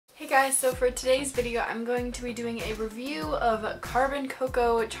guys, so for today's video I'm going to be doing a review of Carbon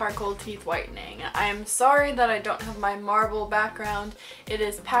Coco Charcoal Teeth Whitening. I am sorry that I don't have my marble background. It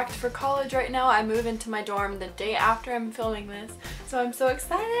is packed for college right now. I move into my dorm the day after I'm filming this, so I'm so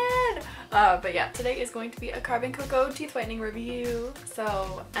excited! But yeah, today is going to be a Carbon Coco Teeth Whitening review,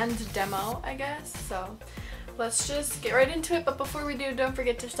 and demo, I guess, so let's just get right into it. But before we do, don't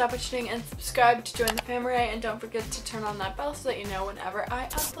forget to stop watching and subscribe to join the family, and don't forget to turn on that bell so that you know whenever I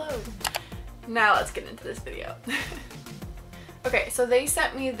upload. Now let's get into this video. Okay, so they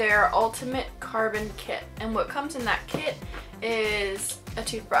sent me their ultimate carbon kit, and what comes in that kit is a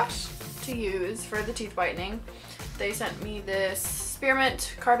toothbrush to use for the teeth whitening. They sent me this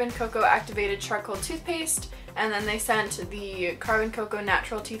Spearmint Carbon Coco Activated Charcoal Toothpaste, and then they sent the Carbon Coco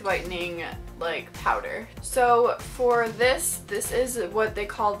Natural Teeth Whitening like powder. So for this is what they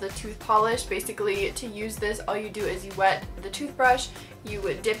call the tooth polish. Basically, to use this, all you do is you wet the toothbrush, you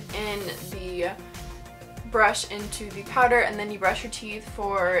would dip in the brush into the powder, and then you brush your teeth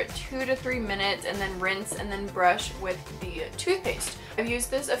for 2 to 3 minutes, and then rinse, and then brush with the toothpaste. I've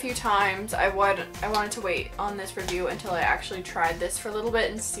used this a few times. I wanted to wait on this review until I actually tried this for a little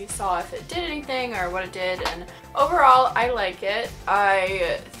bit and saw if it did anything or what it did, and overall I like it.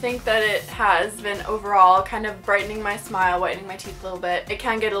 I think that it has been overall kind of brightening my smile, whitening my teeth a little bit. It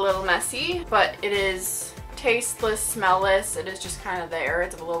can get a little messy, but it is tasteless, smellless. It is just kind of there.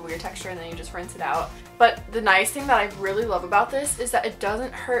 It's a little weird texture, and then you just rinse it out. But the nice thing that I really love about this is that it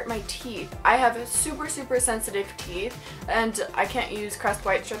doesn't hurt my teeth. I have super sensitive teeth, and I can't use Crest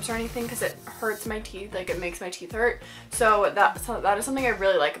white strips or anything because it hurts my teeth. Like, it makes my teeth hurt. So that is something I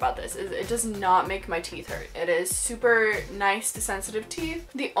really like about this, is it does not make my teeth hurt. It is super nice to sensitive teeth.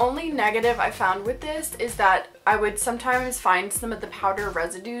 The only negative I found with this is that I would sometimes find some of the powder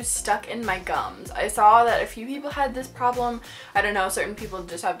residues stuck in my gums. I saw that a few people had this problem. I don't know, certain people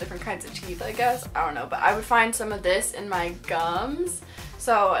just have different kinds of teeth, I guess. I don't know, but I would find some of this in my gums.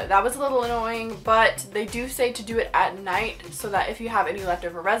 So that was a little annoying, but they do say to do it at night so that if you have any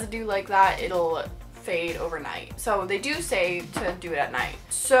leftover residue like that, it'll fade overnight. So they do say to do it at night.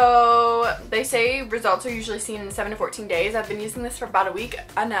 So they say results are usually seen in 7 to 14 days. I've been using this for about a week,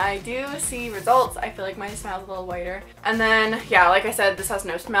 and I do see results. I feel like my smile's a little whiter. And then, yeah, like I said, this has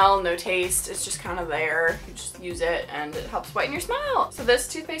no smell, no taste. It's just kind of there. You just use it, and it helps whiten your smile. So this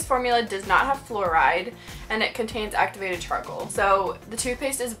toothpaste formula does not have fluoride, and it contains activated charcoal. So the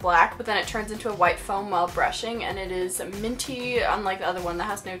toothpaste is black, but then it turns into a white foam while brushing, and it is minty, unlike the other one that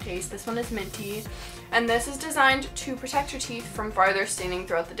has no taste. This one is minty. And this is designed to protect your teeth from farther staining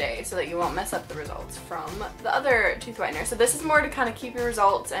throughout the day so that you won't mess up the results from the other tooth whitener. So this is more to kind of keep your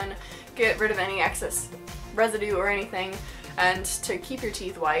results and get rid of any excess residue or anything, and to keep your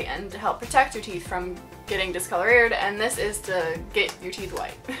teeth white and to help protect your teeth from getting discolored, and this is to get your teeth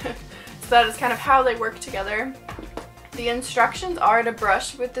white. So that is kind of how they work together. The instructions are to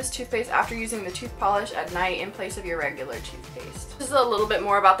brush with this toothpaste after using the tooth polish at night in place of your regular toothpaste. This is a little bit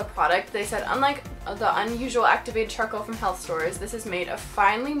more about the product. They said, unlike the unusual activated charcoal from health stores, this is made of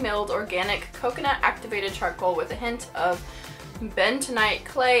finely milled organic coconut activated charcoal with a hint of bentonite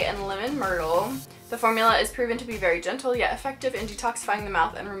clay and lemon myrtle. The formula is proven to be very gentle yet effective in detoxifying the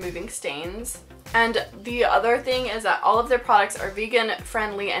mouth and removing stains. And the other thing is that all of their products are vegan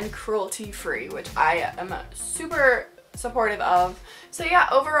friendly and cruelty free, which I am super supportive of. So yeah,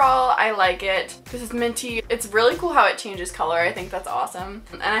 overall I like it. This is minty. It's really cool how it changes color. I think that's awesome.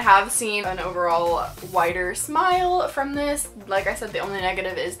 And I have seen an overall whiter smile from this. Like I said, the only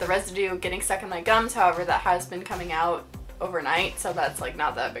negative is the residue getting stuck in my gums. However, that has been coming out overnight, so that's like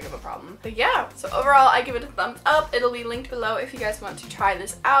not that big of a problem. But yeah, so overall I give it a thumbs up. It'll be linked below if you guys want to try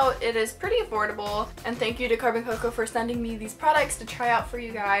this out. It is pretty affordable, and thank you to Carbon Coco for sending me these products to try out for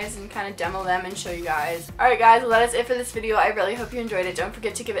you guys and kind of demo them and show you guys. Alright guys, well that is it for this video. I really hope you enjoyed it. Don't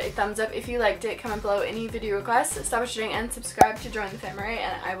forget to give it a thumbs up if you liked it. Comment below any video requests, stop watching, and subscribe to join the family,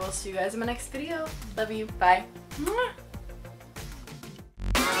 and I will see you guys in my next video. Love you, bye. Mwah.